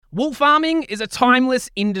Wool farming is a timeless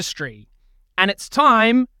industry, and it's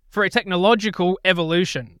time for a technological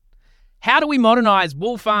evolution. How do we modernise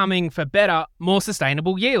wool farming for better, more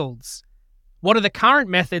sustainable yields? What are the current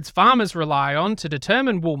methods farmers rely on to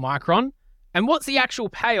determine wool micron? And what's the actual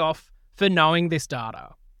payoff for knowing this data?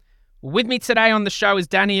 With me today on the show is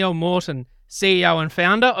Danielle Morton, CEO and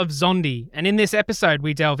founder of Zondii. And in this episode,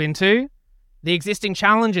 we delve into the existing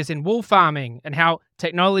challenges in wool farming and how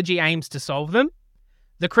technology aims to solve them,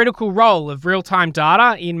 the critical role of real-time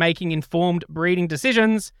data in making informed breeding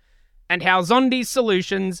decisions, and how Zondii's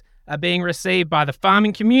solutions are being received by the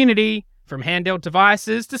farming community, from handheld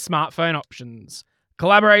devices to smartphone options.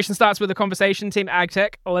 Collaboration starts with a conversation. Team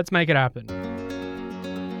AgTech, let's make it happen.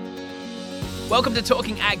 Welcome to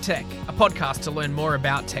Talking AgTech, a podcast to learn more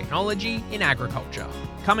about technology in agriculture.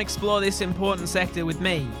 Come explore this important sector with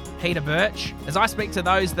me, Peter Birch, as I speak to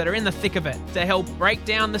those that are in the thick of it to help break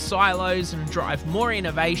down the silos and drive more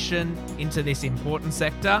innovation into this important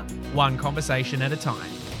sector, one conversation at a time.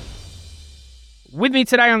 With me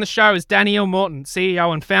today on the show is Danielle Morton,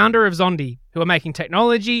 CEO and founder of Zondii, who are making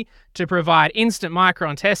technology to provide instant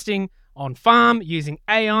micron testing on farm using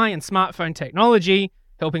AI and smartphone technology,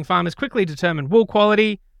 helping farmers quickly determine wool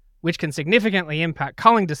quality, which can significantly impact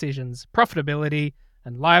culling decisions, profitability,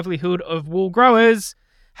 and livelihood of wool growers.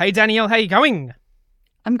 Hey Danielle, how you going?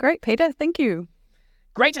 I'm great, Peter. Thank you.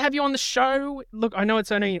 Great to have you on the show. Look, I know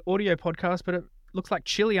it's only an audio podcast, but it looks like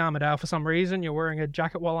chilly Armidale for some reason. You're wearing a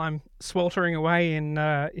jacket while I'm sweltering away in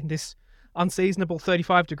this unseasonable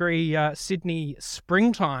 35-degree Sydney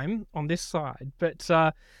springtime on this side. But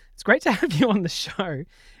it's great to have you on the show.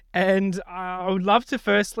 And I would love to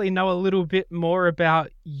firstly know a little bit more about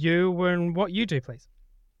you and what you do, please.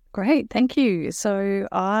 Great, thank you. So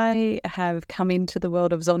I have come into the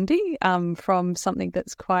world of Zondii from something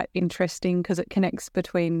that's quite interesting because it connects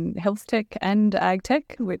between health tech and ag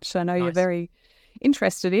tech, which I know You're very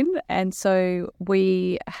interested in. And so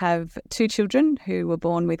we have two children who were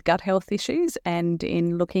born with gut health issues, and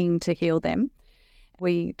in looking to heal them,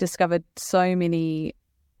 we discovered so many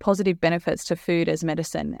positive benefits to food as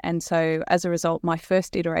medicine. And so as a result, my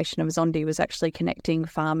first iteration of Zondii was actually connecting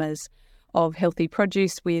farmers of healthy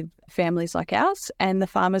produce with families like ours, and the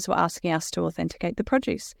farmers were asking us to authenticate the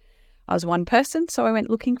produce. I was one person, so I went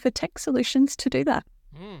looking for tech solutions to do that.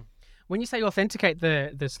 When you say authenticate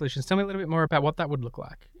the solutions, tell me a little bit more about what that would look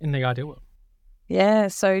like in the ideal world. Yeah,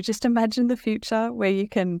 so just imagine the future where you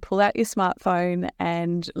can pull out your smartphone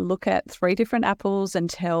and look at 3 different apples and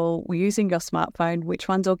tell, using your smartphone, which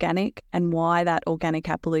one's organic and why that organic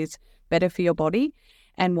apple is better for your body,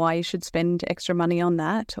 and why you should spend extra money on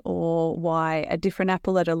that, or why a different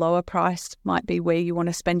apple at a lower price might be where you want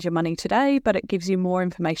to spend your money today, but it gives you more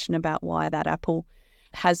information about why that apple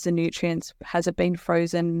has the nutrients. Has it been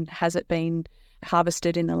frozen? Has it been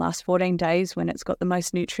harvested in the last 14 days when it's got the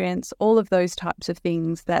most nutrients? All of those types of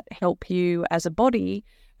things that help you as a body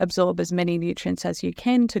absorb as many nutrients as you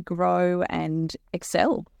can to grow and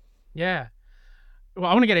excel. Yeah.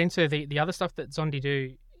 Well, I want to get into the other stuff that Zondii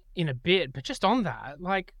do in a bit, but just on that,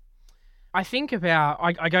 like, I think about,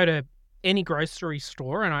 I go to any grocery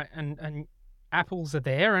store and apples are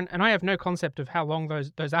there, and I have no concept of how long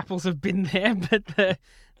those apples have been there,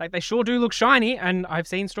 but they sure do look shiny. And I've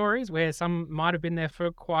seen stories where some might have been there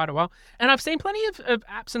for quite a while, and I've seen plenty of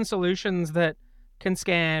apps and solutions that can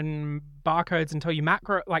scan barcodes and tell you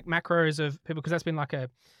macros of people, because that's been like a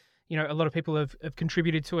lot of people have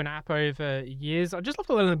contributed to an app over years. I'd just love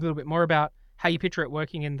to learn a little bit more about how you picture it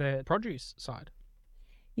working in the produce side.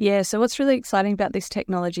 Yeah, so what's really exciting about this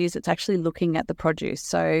technology is it's actually looking at the produce.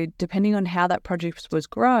 So depending on how that produce was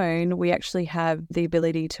grown, we actually have the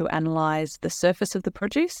ability to analyse the surface of the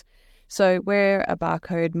produce. So where a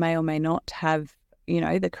barcode may or may not have,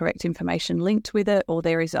 the correct information linked with it, or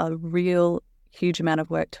there is a real huge amount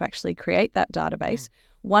of work to actually create that database.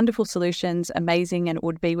 Wonderful solutions, amazing, and it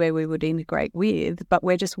would be where we would integrate with, but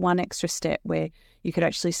we're just one extra step where you could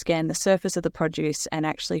actually scan the surface of the produce and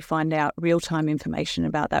actually find out real-time information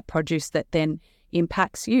about that produce that then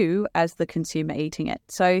impacts you as the consumer eating it.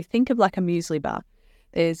 So think of like a muesli bar.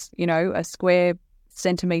 There's, a square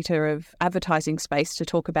centimetre of advertising space to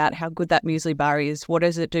talk about how good that muesli bar is. What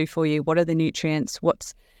does it do for you? What are the nutrients?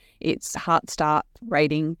 What's its heart start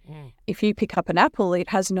rating? If you pick up an apple, it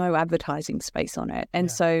has no advertising space on it.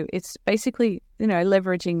 And so it's basically,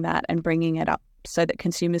 leveraging that and bringing it up so that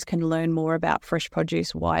consumers can learn more about fresh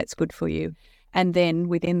produce, why it's good for you. And then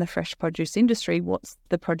within the fresh produce industry, what's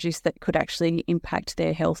the produce that could actually impact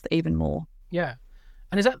their health even more? Yeah.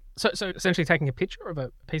 And is that so essentially taking a picture of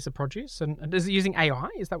a piece of produce and is it using AI?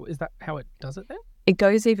 Is that how it does it then? It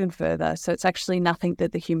goes even further. So it's actually nothing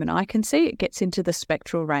that the human eye can see. It gets into the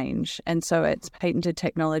spectral range. And so it's patented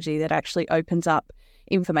technology that actually opens up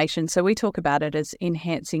information. So we talk about it as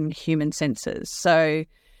enhancing human senses. So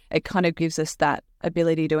it kind of gives us that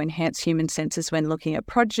ability to enhance human senses when looking at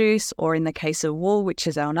produce, or in the case of wool, which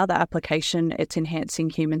is our another application, it's enhancing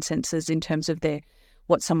human senses in terms of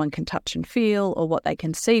what someone can touch and feel or what they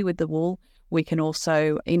can see with the wool. We can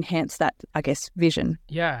also enhance that, I guess, vision.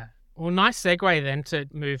 Yeah. Well, nice segue then to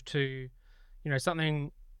move to,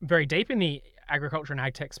 something very deep in the agriculture and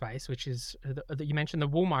ag tech space, which is that you mentioned the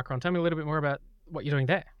wool micron. Tell me a little bit more about what you're doing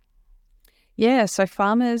there. Yeah, so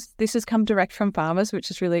farmers, this has come direct from farmers,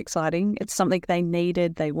 which is really exciting. It's something they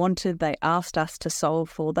needed, they wanted, they asked us to solve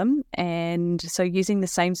for them. And so using the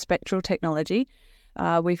same spectral technology,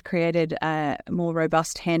 we've created a more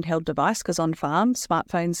robust handheld device, because on farm,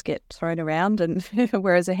 smartphones get thrown around, and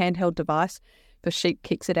whereas a handheld device, if a sheep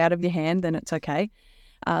kicks it out of your hand, then it's okay.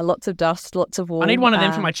 Lots of dust, lots of wool. I need one of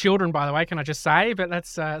them for my children, by the way, can I just say? But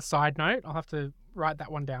that's a side note. I'll have to write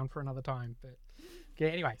that one down for another time. But yeah,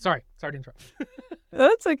 anyway, sorry to interrupt.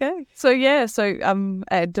 That's okay. So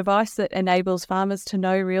a device that enables farmers to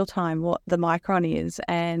know real time what the micron is.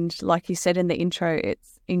 And like you said in the intro,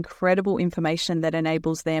 it's incredible information that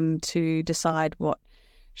enables them to decide what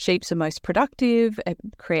sheeps are most productive. It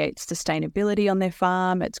creates sustainability on their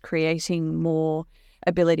farm. It's creating more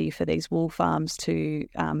ability for these wool farms to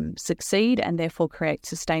succeed, and therefore create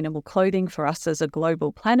sustainable clothing for us as a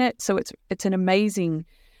global planet. So it's an amazing,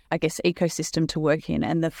 I guess, ecosystem to work in,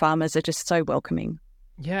 and the farmers are just so welcoming.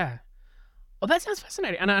 Yeah. Well, that sounds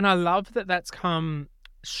fascinating. And I love that that's come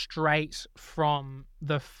straight from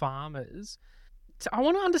the farmers. So I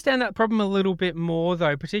want to understand that problem a little bit more,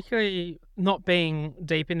 though, particularly not being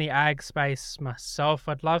deep in the ag space myself.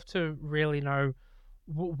 I'd love to really know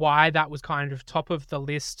why that was kind of top of the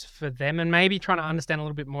list for them, and maybe trying to understand a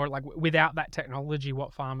little bit more, like without that technology,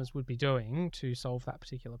 what farmers would be doing to solve that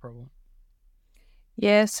particular problem.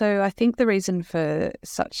 Yeah, so I think the reason for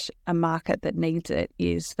such a market that needs it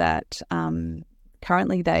is that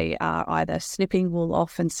currently they are either snipping wool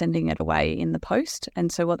off and sending it away in the post.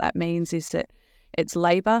 And so what that means is that it's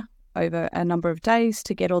labour over a number of days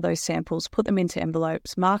to get all those samples, put them into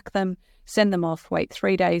envelopes, mark them, send them off, wait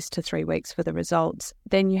 3 days to 3 weeks for the results.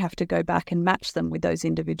 Then you have to go back and match them with those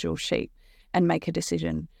individual sheep and make a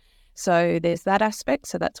decision. So there's that aspect.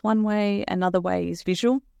 So that's one way. Another way is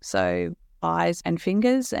visual. So eyes and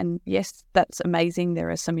fingers. And yes, that's amazing. There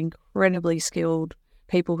are some incredibly skilled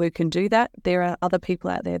people who can do that. There are other people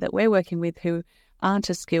out there that we're working with who aren't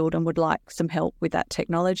as skilled and would like some help with that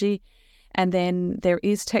technology. And then there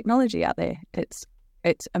is technology out there.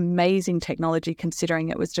 It's amazing technology considering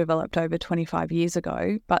it was developed over 25 years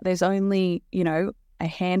ago, but there's only, a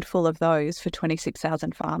handful of those for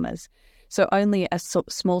 26,000 farmers. So only a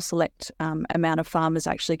small select amount of farmers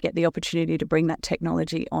actually get the opportunity to bring that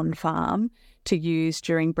technology on farm to use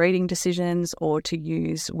during breeding decisions or to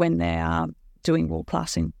use when they are doing wool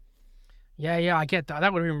plassing. Yeah, I get that.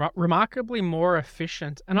 That would be remarkably more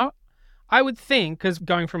efficient. And I would think, because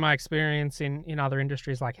going from my experience in other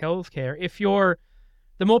industries like healthcare,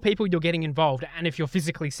 the more people you're getting involved, and if you're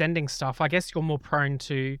physically sending stuff, I guess you're more prone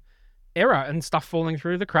to error and stuff falling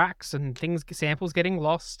through the cracks and samples getting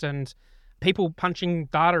lost and people punching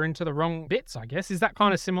data into the wrong bits, I guess. Is that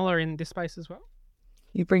kind of similar in this space as well?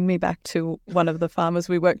 You bring me back to one of the farmers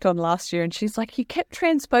we worked on last year, and she's like, you kept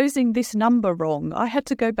transposing this number wrong. I had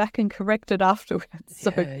to go back and correct it afterwards.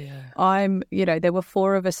 So there were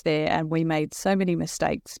 4 of us there, and we made so many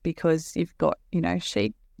mistakes because you've got,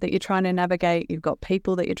 sheep that you're trying to navigate, you've got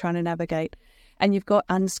people that you're trying to navigate, and you've got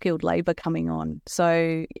unskilled labour coming on.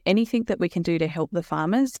 So anything that we can do to help the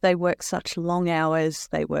farmers, they work such long hours,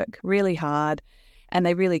 they work really hard, and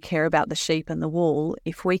they really care about the sheep and the wool.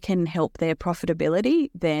 If we can help their profitability,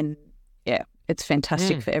 then, yeah, it's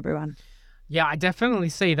fantastic for everyone. Yeah, I definitely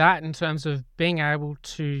see that in terms of being able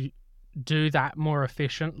to do that more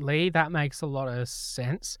efficiently. That makes a lot of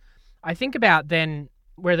sense. I think about then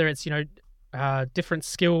whether it's, different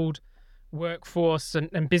skilled workforce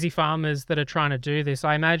and busy farmers that are trying to do this.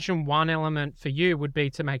 I imagine one element for you would be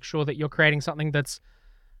to make sure that you're creating something that's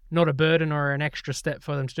not a burden or an extra step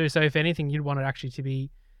for them to do. So if anything, you'd want it actually to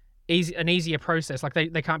be an easier process. Like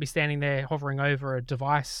they can't be standing there hovering over a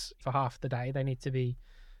device for half the day. They need to be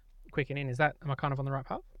quick and in. Am I kind of on the right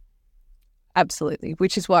path? Absolutely,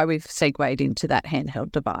 which is why we've segued into that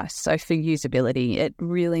handheld device. So for usability, it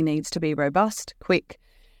really needs to be robust, quick,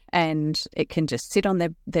 and it can just sit on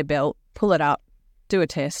their belt, pull it up, do a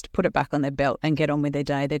test, put it back on their belt and get on with their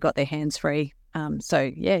day. They've got their hands free.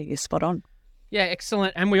 You're spot on. Yeah,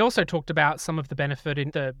 excellent. And we also talked about some of the benefit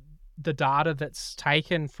in the data that's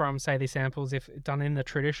taken from, say, these samples if done in the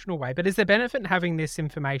traditional way. But is there benefit in having this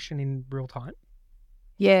information in real time?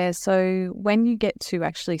 Yeah, so when you get to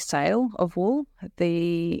actually sale of wool,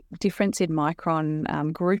 the difference in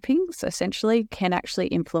micron groupings essentially can actually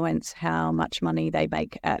influence how much money they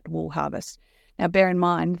make at wool harvest. Now, bear in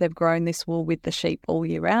mind, they've grown this wool with the sheep all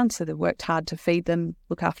year round, so they've worked hard to feed them,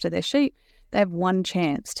 look after their sheep. They have one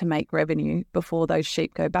chance to make revenue before those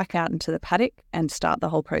sheep go back out into the paddock and start the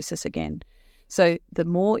whole process again. So the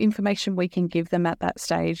more information we can give them at that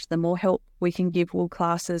stage, the more help we can give wool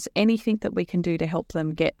classes, anything that we can do to help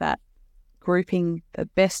them get that grouping the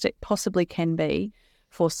best it possibly can be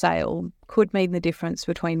for sale could mean the difference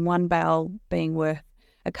between one bale being worth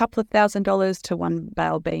a couple of $1,000s to one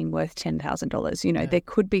bale being worth $10,000. You know, there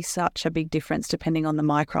could be such a big difference depending on the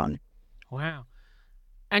micron. Wow.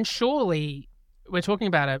 And surely we're talking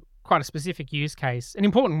about quite a specific use case, an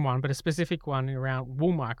important one, but a specific one around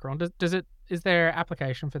wool micron. Is there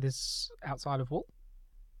application for this outside of wool?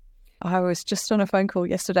 I was just on a phone call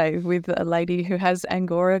yesterday with a lady who has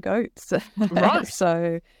Angora goats. Right.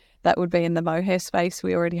 So that would be in the mohair space.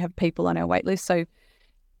 We already have people on our wait list. So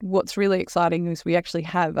what's really exciting is we actually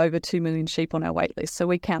have over 2 million sheep on our wait list. So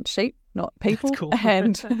we count sheep, not people.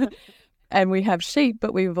 That's cool. And we have sheep,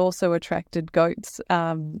 but we've also attracted goats.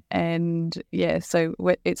 So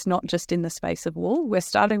it's not just in the space of wool. We're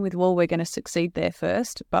starting with wool. We're going to succeed there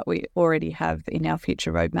first, but we already have in our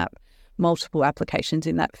future roadmap multiple applications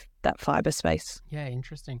in that fibre space. Yeah,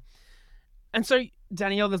 interesting. And so,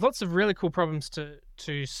 Danielle, there's lots of really cool problems to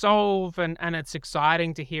solve, and it's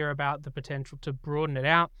exciting to hear about the potential to broaden it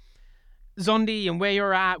out. Zondii, and where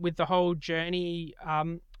you're at with the whole journey,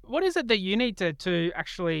 what is it that you need to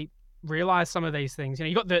actually realize some of these things? You know,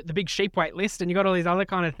 you got the big sheep wait list and you got all these other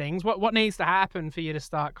kind of things. What needs to happen for you to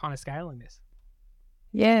start kind of scaling this?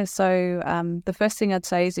 Yeah, so the first thing I'd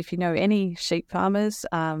say is if you know any sheep farmers,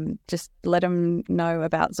 just let them know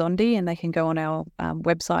about Zondii and they can go on our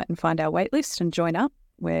website and find our wait list and join up.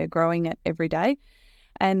 We're growing it every day.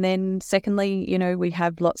 And then secondly, you know, we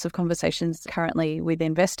have lots of conversations currently with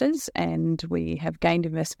investors and we have gained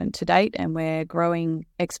investment to date and we're growing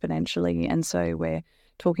exponentially. And so we're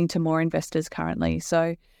talking to more investors currently.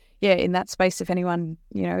 So yeah, in that space, if anyone,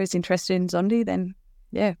 you know, is interested in Zondii, then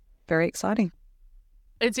yeah, very exciting.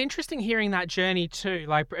 It's interesting hearing that journey too,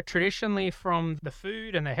 like traditionally from the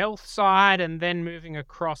food and the health side and then moving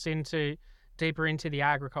across deeper into the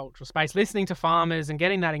agricultural space, listening to farmers and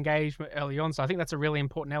getting that engagement early on. So I think that's a really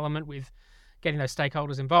important element with getting those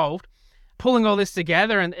stakeholders involved. Pulling all this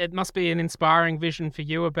together, and it must be an inspiring vision for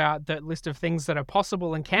you about the list of things that are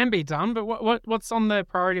possible and can be done. But what's on the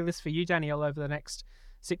priority list for you, Danielle, over the next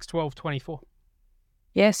 6, 12, 24?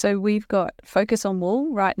 Yeah, so we've got focus on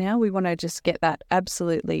wool right now. We want to just get that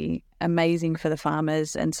absolutely amazing for the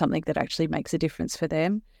farmers and something that actually makes a difference for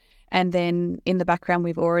them. And then in the background,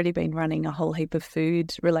 we've already been running a whole heap of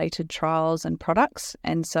food-related trials and products.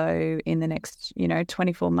 And so in the next,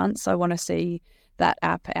 24 months, I want to see that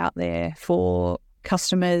app out there for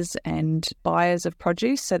customers and buyers of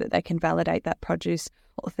produce so that they can validate that produce,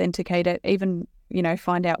 authenticate it, even,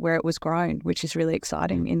 find out where it was grown, which is really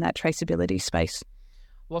exciting in that traceability space.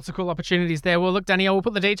 Lots of cool opportunities there. Well, look, Danielle, we'll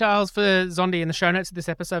put the details for Zondii in the show notes of this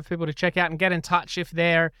episode for people to check out and get in touch if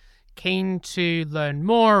they're keen to learn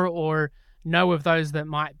more or know of those that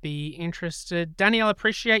might be interested. Danielle,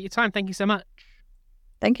 appreciate your time. Thank you so much.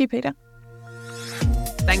 Thank you, Peter.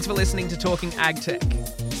 Thanks for listening to Talking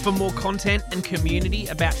AgTech. For more content and community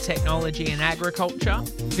about technology and agriculture,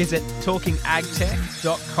 visit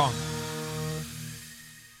talkingagtech.com.